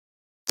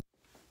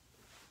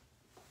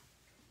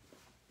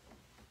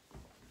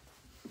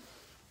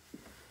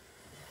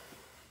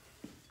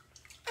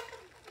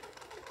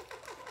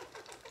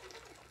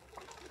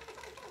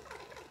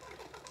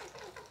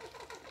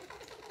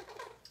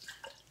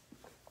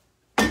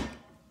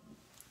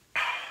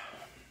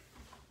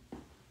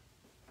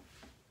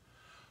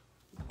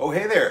Oh,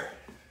 hey there.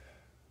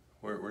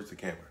 Where's the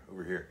camera?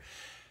 Over here.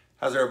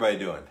 How's everybody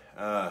doing?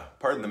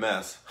 Pardon the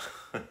mess.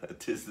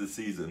 'Tis the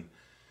season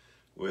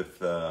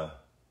with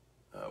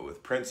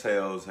print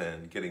sales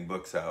and getting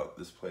books out.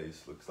 This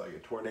place looks like a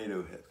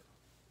tornado hit.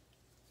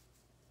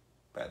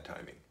 Bad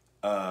timing.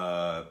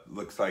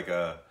 Looks like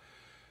it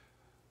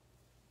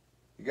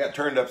got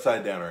turned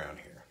upside down around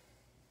here.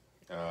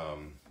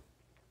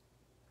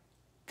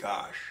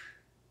 Gosh,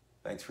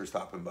 thanks for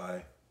stopping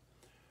by.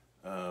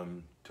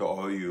 To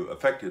all you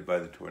affected by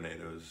the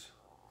tornadoes,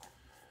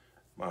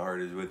 my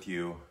heart is with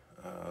you.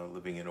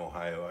 Living in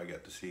Ohio, I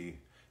got to see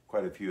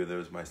quite a few of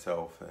those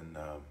myself, and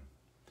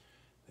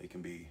they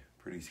can be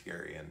pretty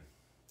scary, and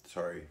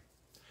sorry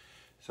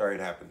it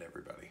happened to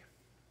everybody.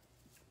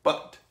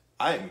 But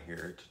I am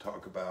here to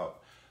talk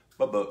about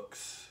my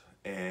books,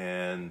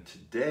 and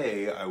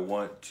today I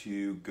want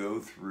to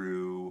go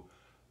through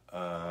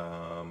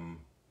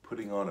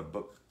putting on a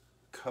book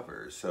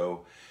cover.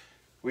 So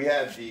we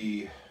have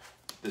the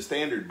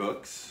standard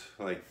books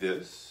like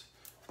this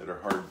that are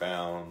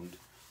hardbound,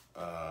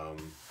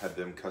 had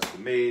them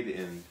custom made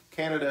in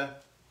Canada.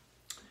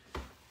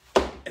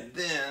 And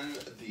then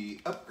the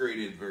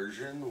upgraded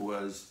version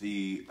was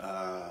the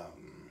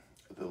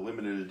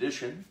limited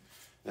edition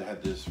that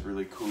had this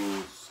really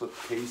cool slip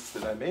case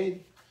that I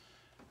made.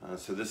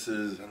 So this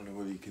is, I don't know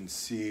whether you can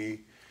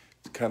see,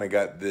 it's kind of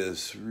got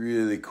this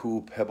really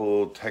cool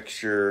pebble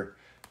texture.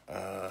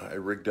 I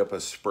rigged up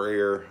a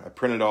sprayer. I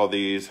printed all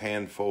these,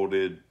 hand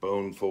folded,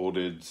 bone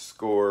folded,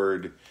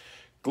 scored,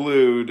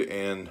 glued,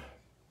 and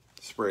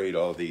sprayed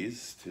all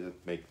these to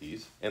make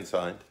these, and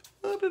signed.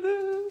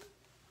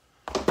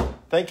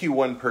 Thank you,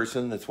 one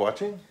person that's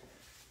watching.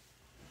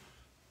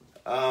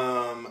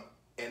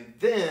 And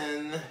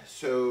then,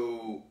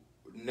 so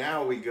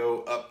now we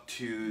go up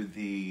to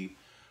the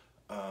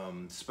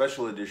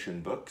special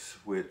edition books,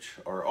 which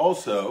are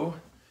also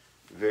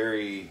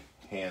very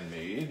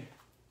handmade.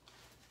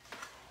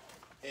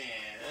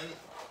 And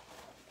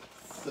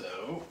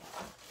so,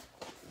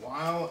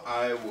 while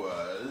I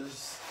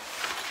was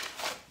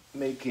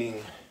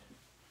making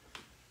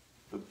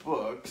the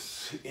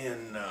books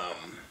in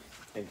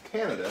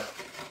Canada,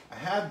 I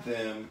had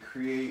them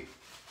create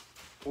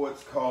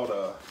what's called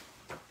a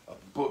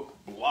book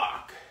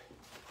block,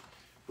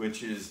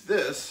 which is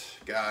this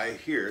guy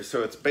here.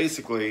 So it's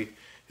basically,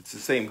 it's the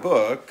same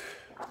book,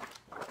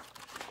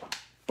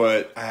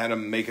 but I had to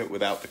make it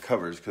without the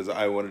covers because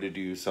I wanted to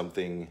do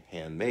something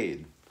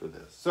handmade for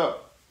this. So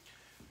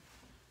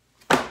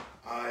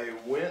I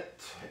went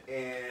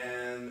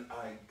and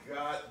I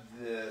got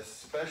this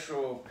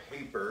special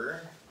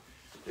paper.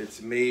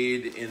 It's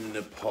made in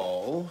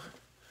Nepal.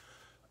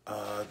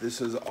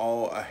 This is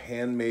all a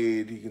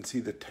handmade, you can see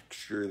the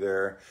texture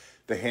there.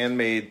 The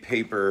handmade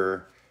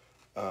paper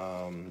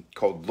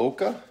called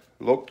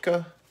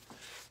Lotka.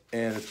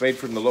 And it's made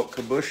from the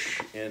Lotka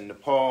bush in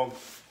Nepal.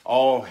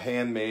 All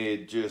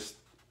handmade, just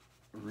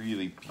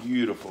really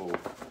beautiful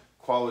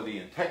quality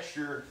and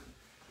texture.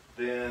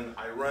 Then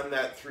I run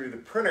that through the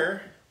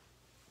printer.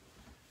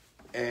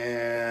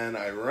 And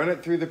I run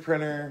it through the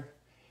printer.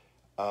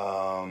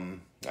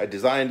 I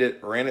designed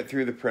it, ran it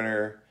through the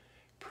printer,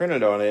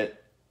 printed on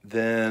it.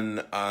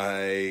 Then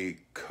I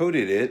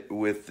coated it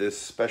with this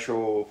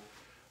special,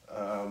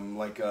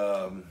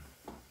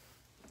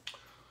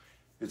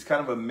 it's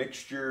kind of a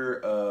mixture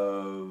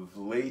of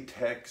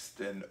latex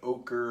and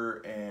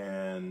ochre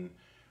and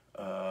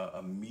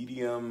a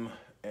medium,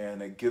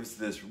 and it gives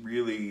this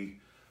really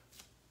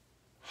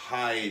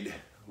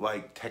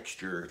hide-like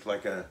texture.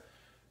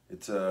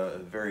 It's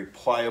a very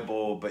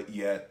pliable but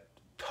yet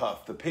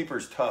tough. The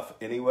paper's tough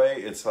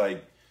anyway. It's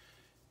like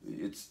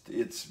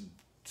it's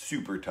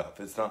super tough.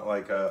 It's not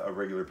like a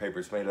regular paper.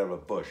 It's made out of a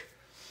bush.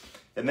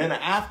 And then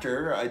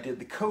after I did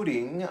the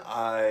coating,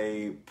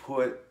 I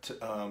put,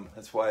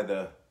 that's why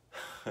the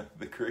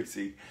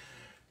crazy,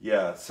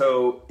 yeah.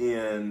 So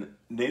in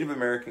Native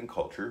American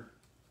culture,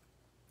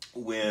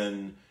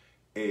 when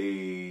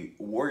a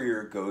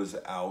warrior goes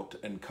out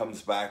and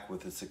comes back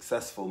with a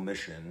successful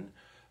mission,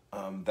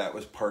 that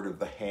was part of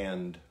the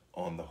hand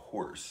on the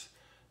horse,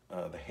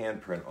 the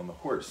handprint on the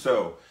horse.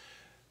 So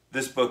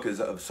this book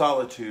is of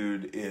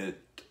Solitude.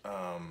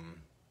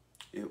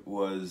 It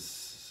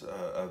was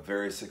a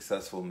very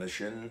successful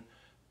mission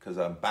because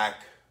I'm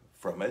back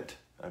from it.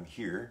 I'm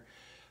here,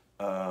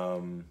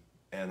 and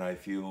I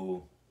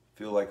feel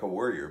like a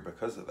warrior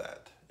because of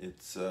that.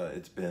 It's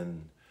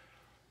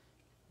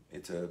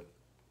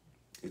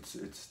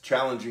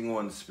challenging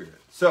one's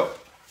spirit. So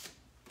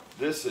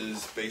this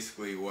is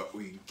basically what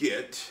we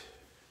get.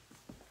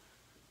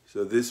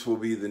 So this will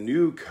be the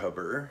new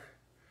cover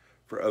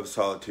for Of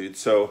Solitude.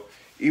 So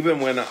even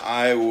when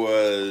I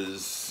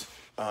was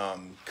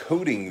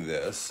coating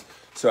this,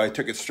 so I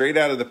took it straight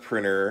out of the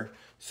printer,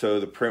 so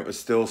the print was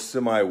still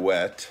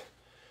semi-wet,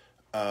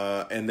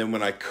 and then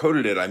when I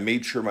coated it, I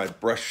made sure my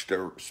brush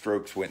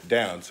strokes went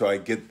down. So I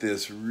get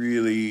this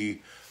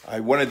really, I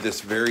wanted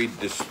this very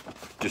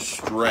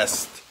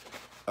distressed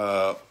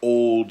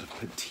old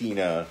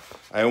patina.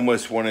 I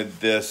almost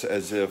wanted this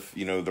as if,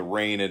 you know, the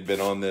rain had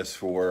been on this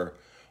for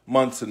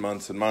months and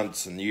months and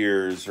months and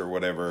years or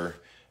whatever,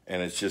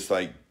 and it's just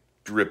like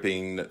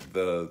dripping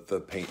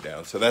the paint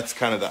down. So that's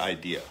kind of the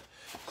idea.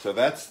 So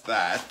that's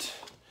that.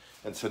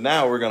 And so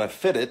now we're going to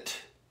fit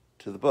it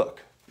to the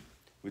book,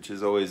 which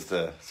is always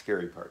the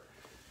scary part.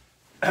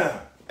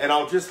 And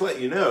I'll just let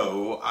you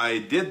know, I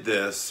did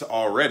this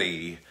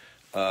already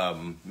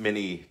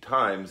many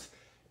times,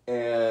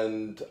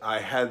 and I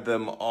had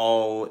them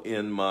all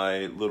in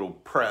my little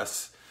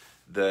press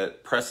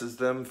that presses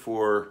them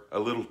for a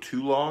little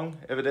too long,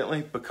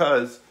 evidently,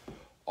 because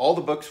all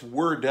the books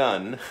were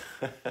done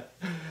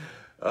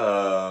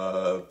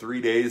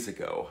 3 days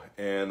ago,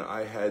 and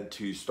I had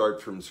to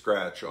start from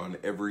scratch on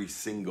every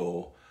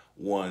single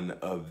one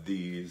of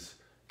these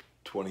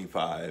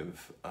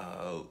 25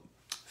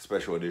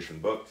 special edition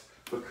books,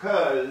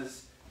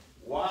 because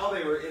while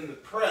they were in the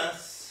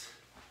press,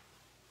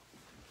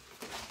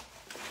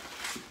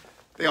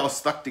 they all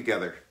stuck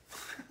together.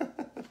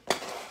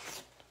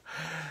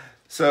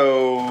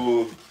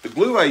 So the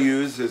glue I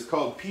use is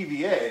called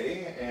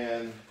PVA,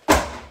 and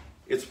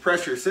it's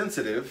pressure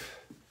sensitive,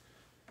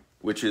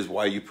 which is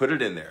why you put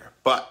it in there.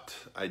 But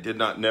I did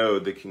not know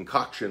the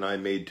concoction I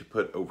made to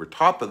put over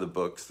top of the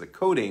books, the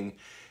coating,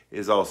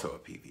 is also a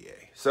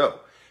PVA.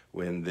 So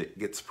when it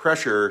gets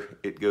pressure,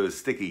 it goes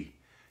sticky,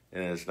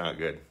 and it's not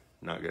good.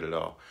 Not good at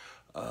all.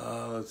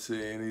 Let's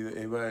see,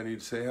 anybody I need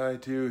to say hi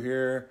to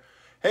here?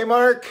 Hey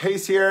Mark, hey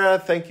Sierra,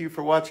 thank you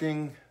for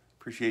watching.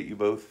 Appreciate you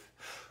both.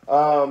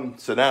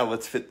 So now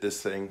let's fit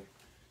this thing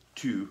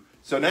to,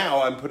 so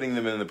now I'm putting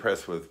them in the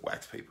press with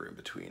wax paper in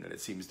between, and it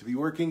seems to be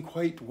working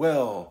quite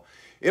well.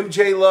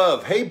 MJ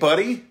Love, hey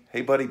buddy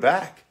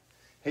back.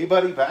 Hey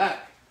buddy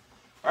back.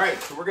 All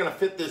right, so we're gonna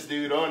fit this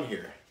dude on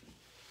here.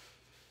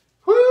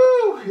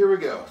 Woo, here we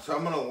go. So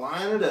I'm gonna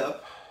line it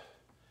up,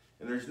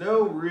 and there's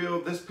no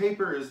real, this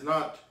paper is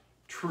not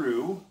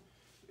true.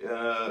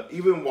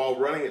 Even while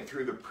running it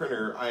through the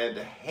printer, I had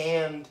to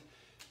hand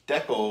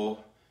decal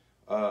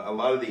a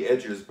lot of the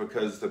edges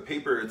because the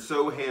paper, it's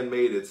so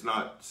handmade, it's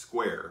not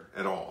square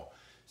at all.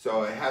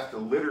 So I have to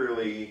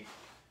literally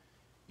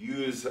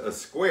use a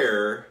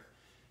square,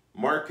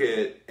 mark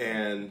it,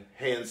 and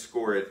hand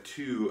score it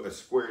to a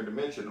square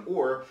dimension,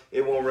 or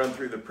it won't run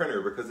through the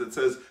printer because it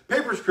says,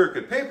 paper's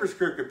crooked, paper's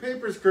crooked,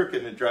 paper's crooked,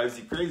 and it drives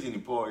you crazy and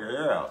you pull all your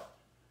hair out.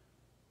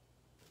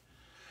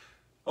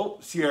 Oh,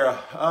 Sierra,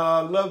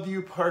 love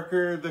you,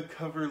 Parker. The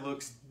cover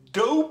looks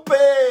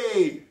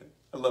dopey.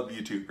 I love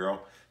you too,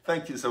 girl.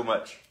 Thank you so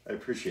much. I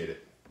appreciate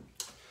it.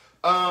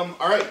 All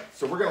right,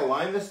 so we're gonna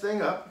line this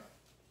thing up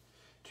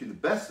to the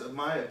best of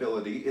my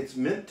ability. It's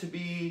meant to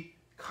be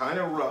kind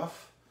of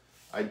rough.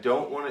 I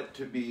don't want it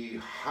to be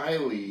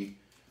highly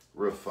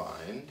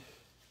refined.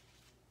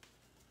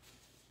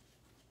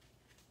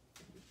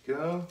 There we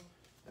go.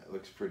 That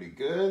looks pretty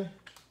good.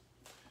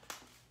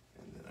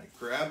 And then I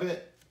grab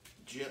it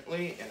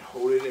gently and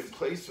hold it in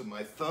place with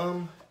my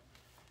thumb.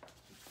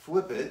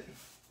 Flip it.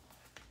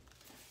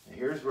 And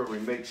here's where we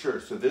make sure.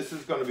 So this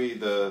is going to be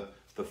the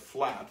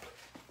flap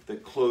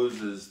that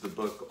closes the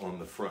book on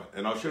the front.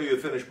 And I'll show you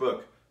the finished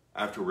book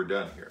after we're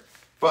done here.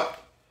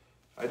 But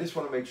I just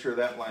want to make sure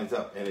that lines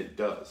up, and it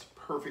does.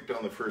 Perfect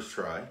on the first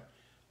try.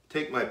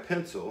 Take my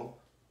pencil.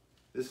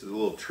 This is a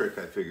little trick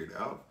I figured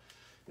out.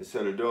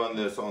 Instead of doing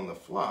this on the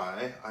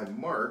fly, I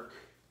mark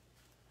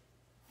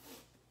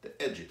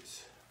the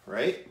edges,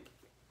 right?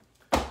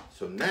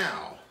 So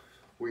now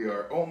we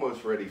are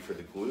almost ready for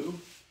the glue.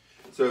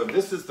 So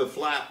this is the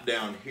flap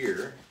down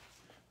here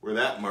where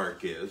that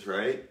mark is,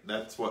 right?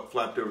 That's what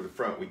flapped over the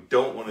front. We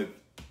don't want to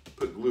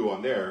put glue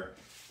on there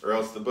or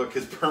else the book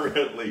is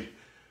permanently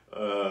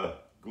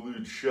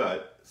glued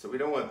shut. So we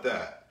don't want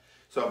that.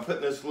 So I'm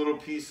putting this little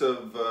piece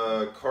of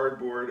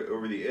cardboard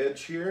over the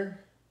edge here,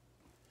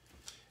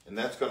 and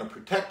that's going to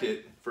protect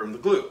it from the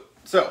glue.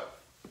 So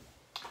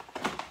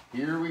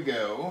here we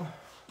go.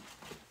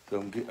 So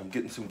I'm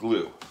getting some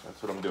glue.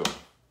 That's what I'm doing.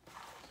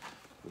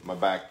 With my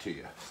back to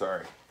you.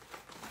 Sorry.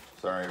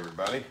 Sorry,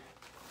 everybody.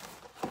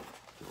 So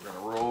we're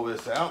going to roll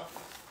this out.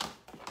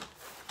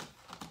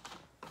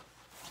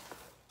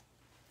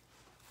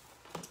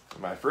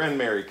 My friend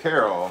Mary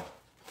Carroll,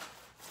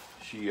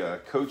 she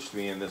coached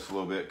me in this a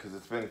little bit because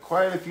it's been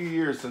quite a few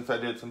years since I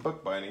did some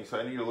bookbinding,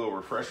 so I need a little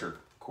refresher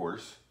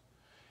course.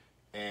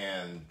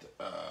 And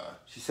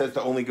she says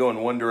to only go in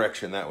one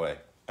direction that way.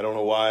 I don't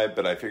know why,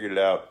 but I figured it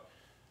out.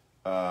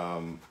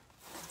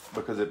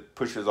 Because it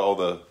pushes all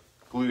the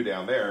glue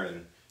down there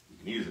and you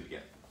can use it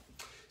again.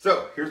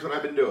 So here's what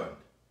I've been doing.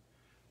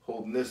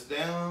 Holding this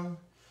down,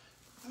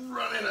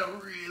 running a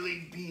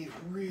really deep,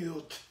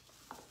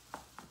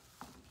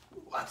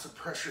 lots of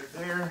pressure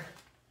there,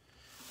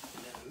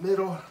 and in the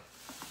middle.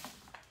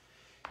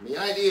 And the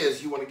idea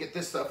is you want to get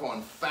this stuff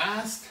on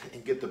fast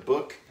and get the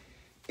book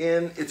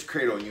in its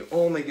cradle. And you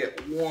only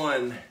get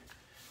one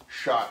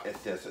shot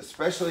at this,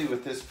 especially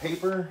with this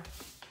paper.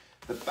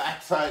 The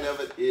back side of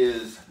it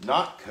is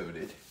not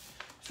coated,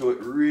 so it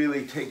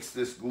really takes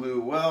this glue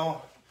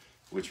well,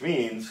 which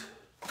means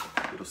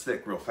it'll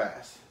stick real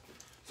fast.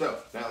 So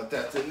now that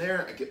that's in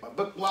there, I get my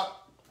book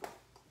block,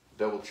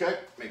 double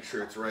check, make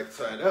sure it's right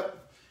side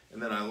up,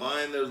 And then I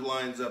line those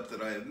lines up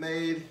that I have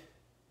made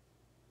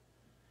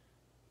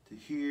to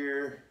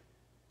here,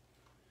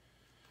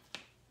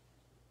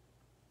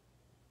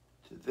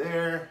 to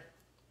there,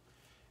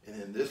 and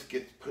then this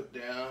gets put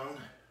down.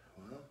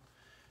 Well,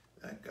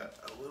 that got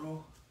a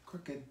little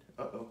crooked.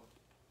 Uh-oh.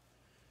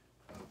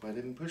 I hope I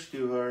didn't push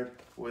too hard.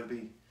 Boy, it'd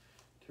be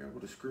terrible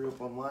to screw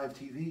up on live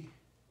TV.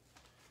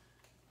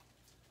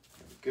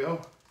 There we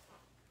go.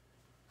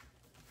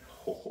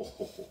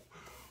 Oh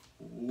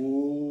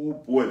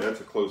boy,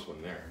 that's a close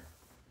one there.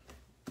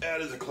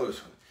 That is a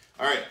close one.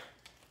 All right,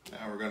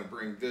 now we're gonna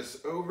bring this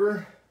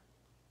over.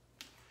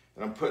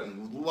 And I'm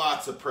putting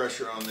lots of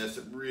pressure on this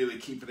and really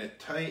keeping it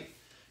tight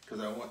because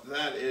I want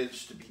that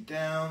edge to be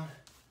down.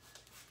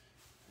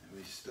 And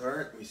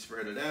we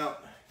spread it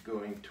out,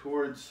 going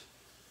towards,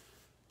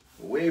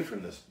 away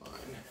from the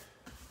spine.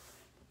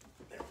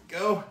 There we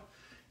go.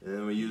 And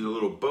then we use a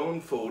little bone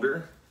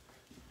folder.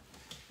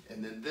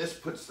 And then this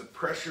puts the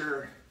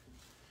pressure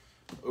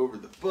over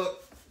the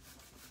book.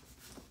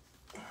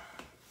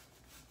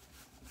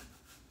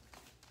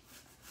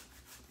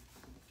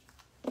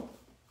 I'll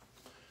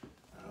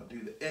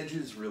do the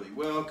edges really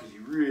well because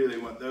you really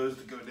want those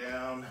to go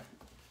down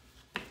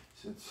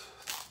since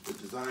the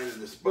design of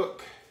this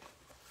book.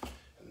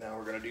 And now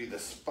we're going to do the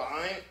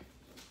spine.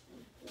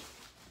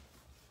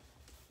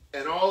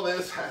 And all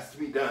this has to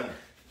be done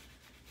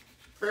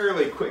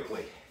fairly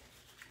quickly.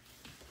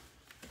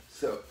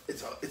 So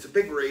it's a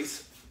big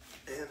race,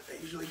 and I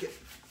usually get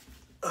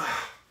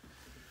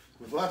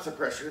with lots of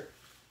pressure.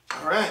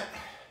 All right.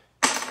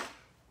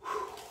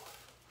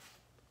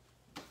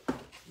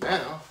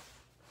 Now,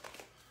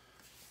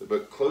 the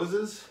book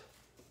closes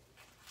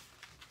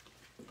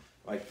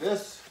like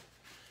this.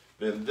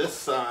 Then this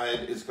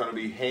side is going to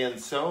be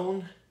hand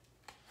sewn.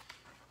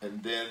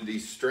 And then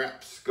these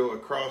straps go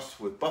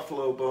across with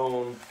buffalo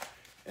bone.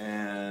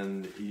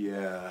 And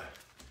yeah,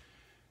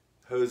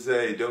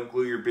 Jose, don't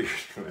glue your beard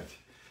to it.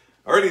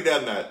 Already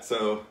done that.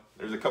 So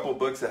there's a couple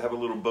books that have a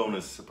little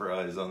bonus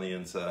surprise on the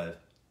inside.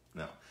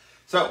 No.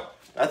 So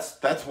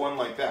that's one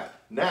like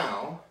that.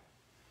 Now,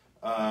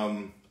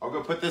 I'll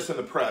go put this in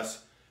the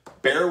press.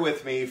 Bear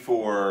with me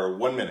for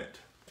 1 minute.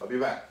 I'll be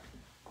back.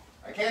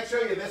 I can't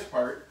show you this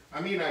part. I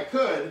mean, I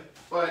could,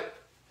 but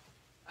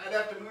I'd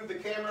have to move the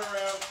camera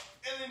around,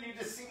 and then you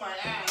just see my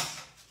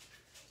ass,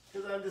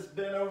 because I'm just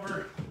bent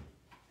over,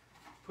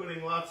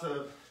 putting lots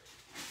of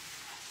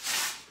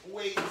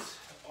weights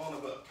on a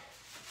book.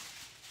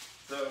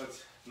 So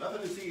it's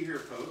nothing to see here,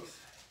 folks.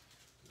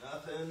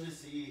 Nothing to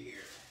see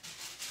here.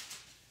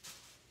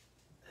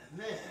 And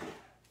then,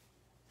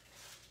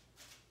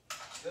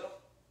 go.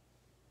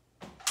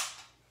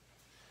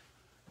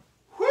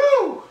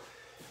 Whew!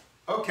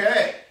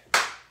 Okay.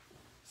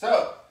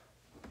 So,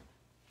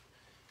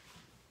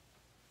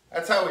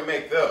 that's how we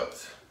make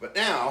those. But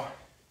now,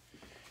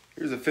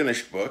 here's a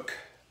finished book.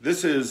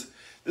 This is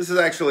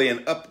actually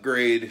an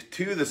upgrade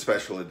to the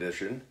special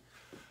edition.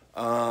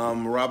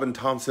 Robin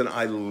Thompson,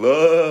 I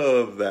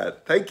love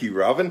that. Thank you,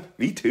 Robin.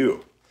 Me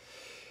too.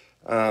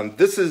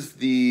 This is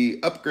the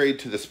upgrade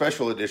to the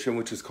special edition,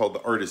 which is called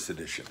the Artist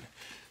Edition.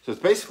 So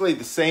it's basically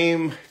the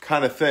same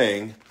kind of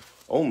thing,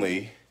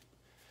 only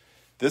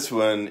this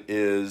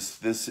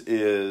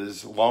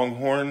is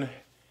Longhorn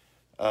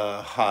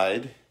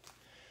hide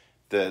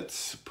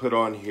that's put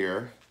on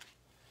here,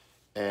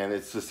 and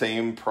it's the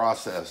same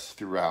process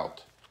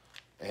throughout.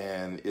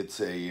 And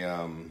it's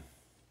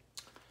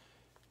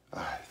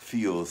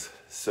feels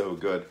so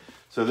good.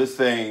 So this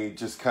thing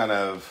just kind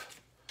of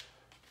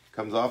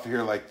comes off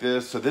here like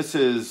this. So this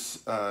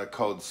is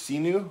called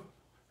sinew,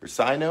 or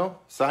sinew.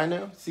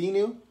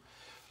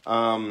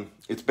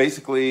 It's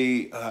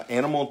basically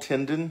animal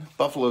tendon,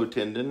 buffalo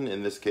tendon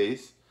in this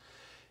case.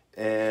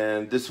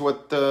 And this is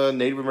what the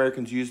Native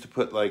Americans used to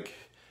put like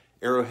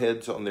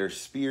arrowheads on their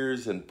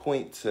spears and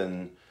points,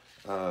 and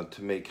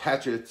to make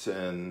hatchets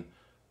and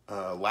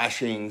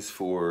lashings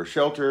for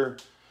shelter.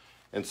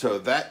 And so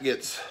that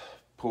gets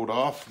pulled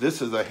off.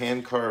 This is a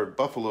hand-carved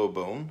buffalo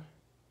bone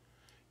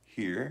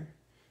here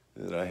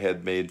that I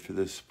had made for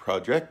this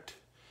project.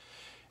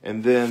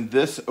 And then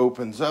this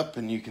opens up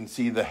and you can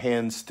see the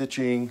hand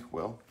stitching.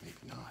 Well, maybe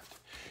not.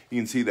 You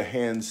can see the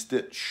hand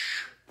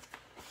stitch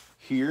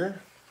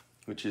here,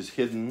 which is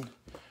hidden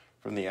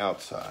from the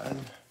outside.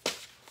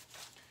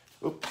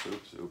 Oops.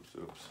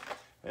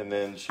 And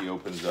then she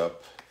opens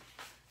up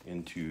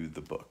into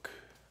the book.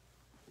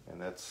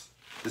 And this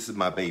is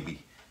my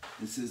baby.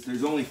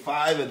 There's only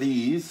 5 of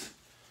these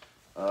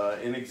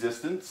in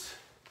existence.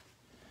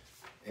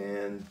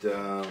 And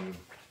I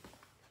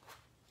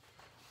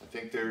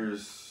think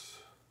there's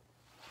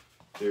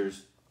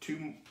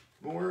 2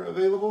 more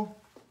available,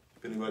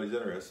 if anybody's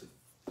interested.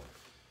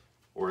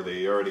 Or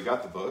they already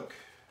got the book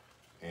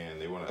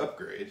and they want to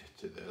upgrade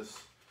to this,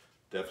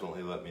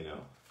 definitely let me know.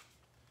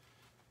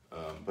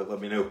 But let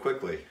me know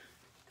quickly,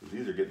 because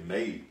these are getting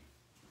made,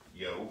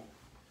 yo.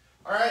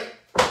 All right,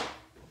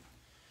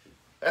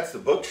 that's the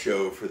book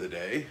show for the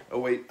day. Oh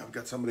wait, I've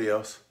got somebody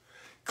else.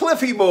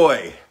 Cliffy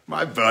boy,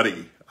 my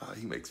buddy.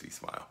 He makes me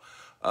smile.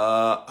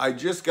 I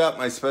just got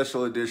my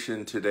special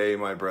edition today,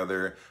 my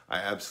brother. I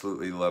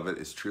absolutely love it.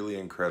 It's truly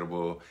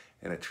incredible,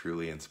 and it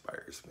truly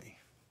inspires me.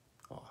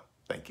 Oh,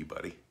 thank you,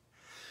 buddy.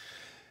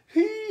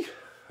 I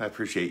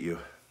appreciate you.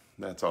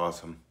 That's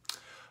awesome.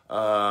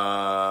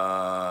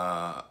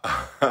 Oh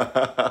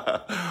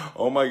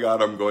my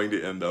God, I'm going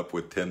to end up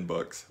with 10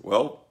 books.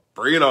 Well,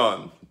 bring it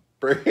on.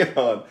 Bring it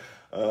on.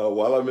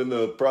 While I'm in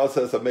the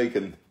process of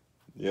making,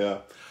 yeah,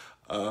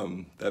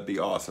 that'd be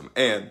awesome.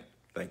 And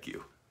thank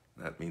you.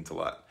 That means a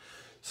lot.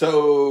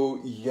 So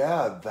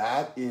yeah,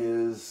 that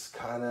is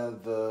kind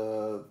of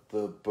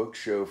the book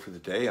show for the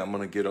day. I'm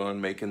going to get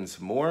on making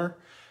some more.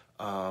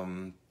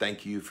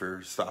 Thank you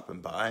for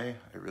stopping by.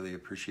 I really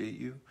appreciate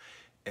you.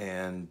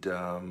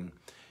 And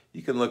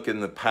you can look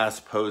in the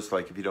past posts,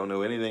 like if you don't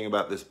know anything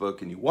about this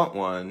book and you want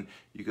one,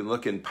 you can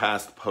look in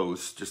past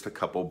posts, just a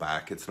couple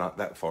back. It's not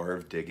that far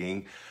of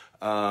digging,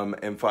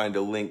 and find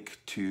a link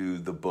to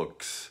the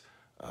books.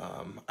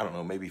 I don't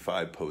know, maybe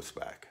 5 posts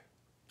back,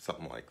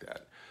 something like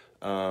that.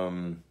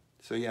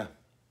 So yeah,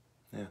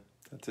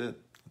 that's it.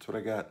 That's what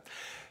I got.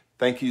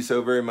 Thank you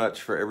so very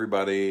much for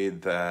everybody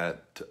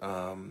that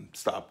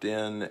stopped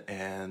in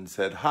and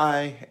said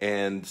hi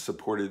and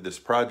supported this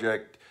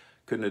project.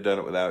 Couldn't have done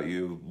it without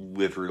you.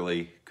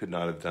 Literally could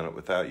not have done it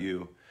without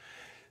you.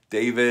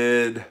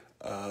 David,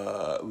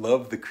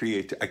 love the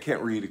creativity. I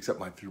can't read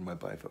except through my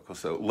bifocal.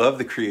 So love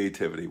the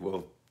creativity.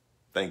 Well,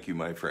 thank you,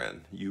 my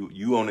friend.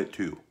 You own it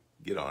too.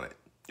 Get on it.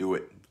 Do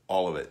it.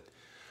 All of it.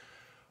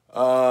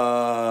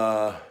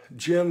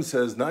 Jim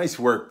says, nice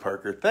work,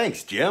 Parker.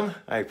 Thanks, Jim.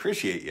 I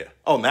appreciate you.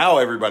 Oh, now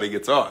everybody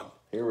gets on.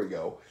 Here we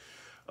go.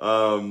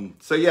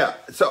 So yeah,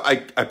 so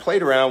I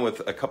played around with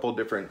a couple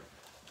different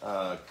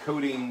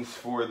coatings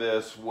for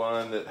this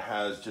one that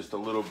has just a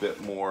little bit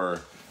more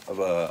of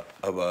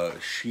a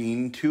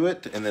sheen to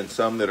it, and then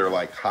some that are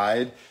like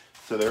hide.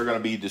 So they're going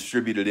to be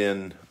distributed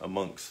in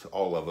amongst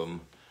all of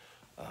them.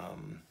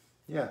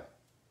 Yeah,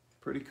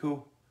 pretty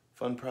cool.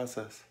 Fun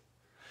process.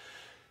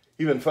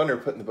 Even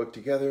funner putting the book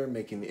together,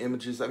 making the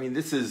images. I mean,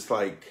 this is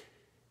like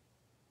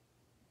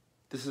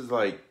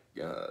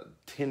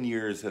 10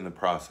 years in the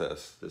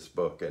process, this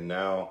book. And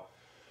now,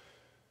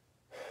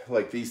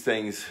 like these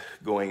things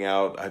going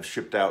out, I've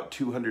shipped out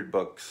 200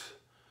 books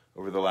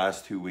over the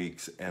last 2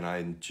 weeks, and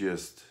I'm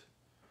just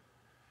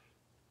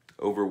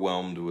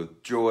overwhelmed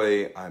with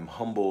joy. I'm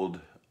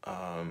humbled.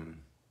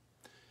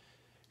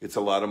 It's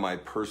a lot of my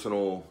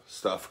personal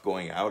stuff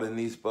going out in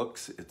these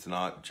books. It's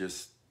not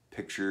just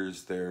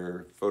pictures,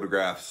 they're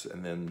photographs,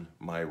 and then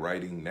my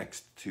writing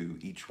next to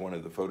each one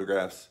of the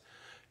photographs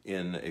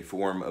in a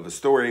form of a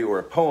story or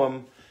a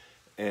poem.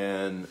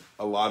 And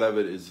a lot of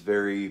it is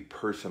very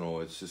personal.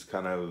 It's just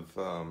kind of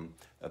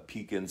a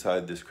peek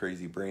inside this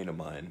crazy brain of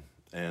mine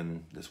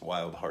and this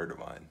wild heart of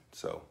mine.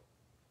 So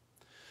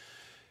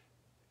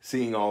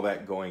seeing all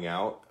that going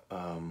out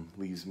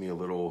leaves me a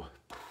little,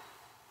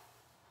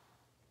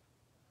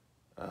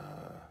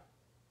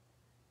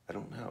 I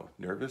don't know,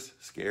 nervous,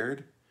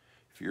 scared,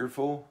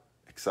 fearful,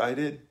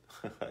 excited.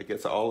 I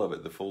guess all of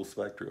it, the full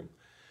spectrum.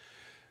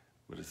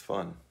 But it's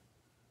fun.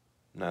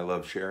 And I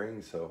love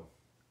sharing, so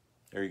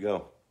there you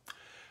go.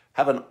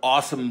 Have an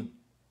awesome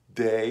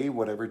day,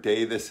 whatever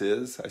day this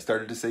is. I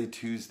started to say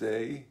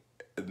Tuesday,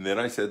 and then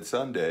I said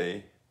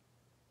Sunday.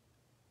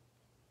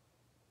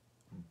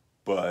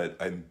 But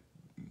I'm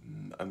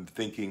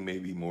thinking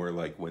maybe more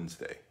like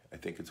Wednesday. I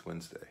think it's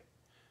Wednesday.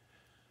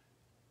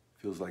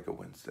 Feels like a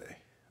Wednesday.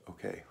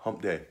 Okay,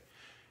 hump day.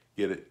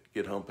 Get it.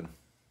 Get humping.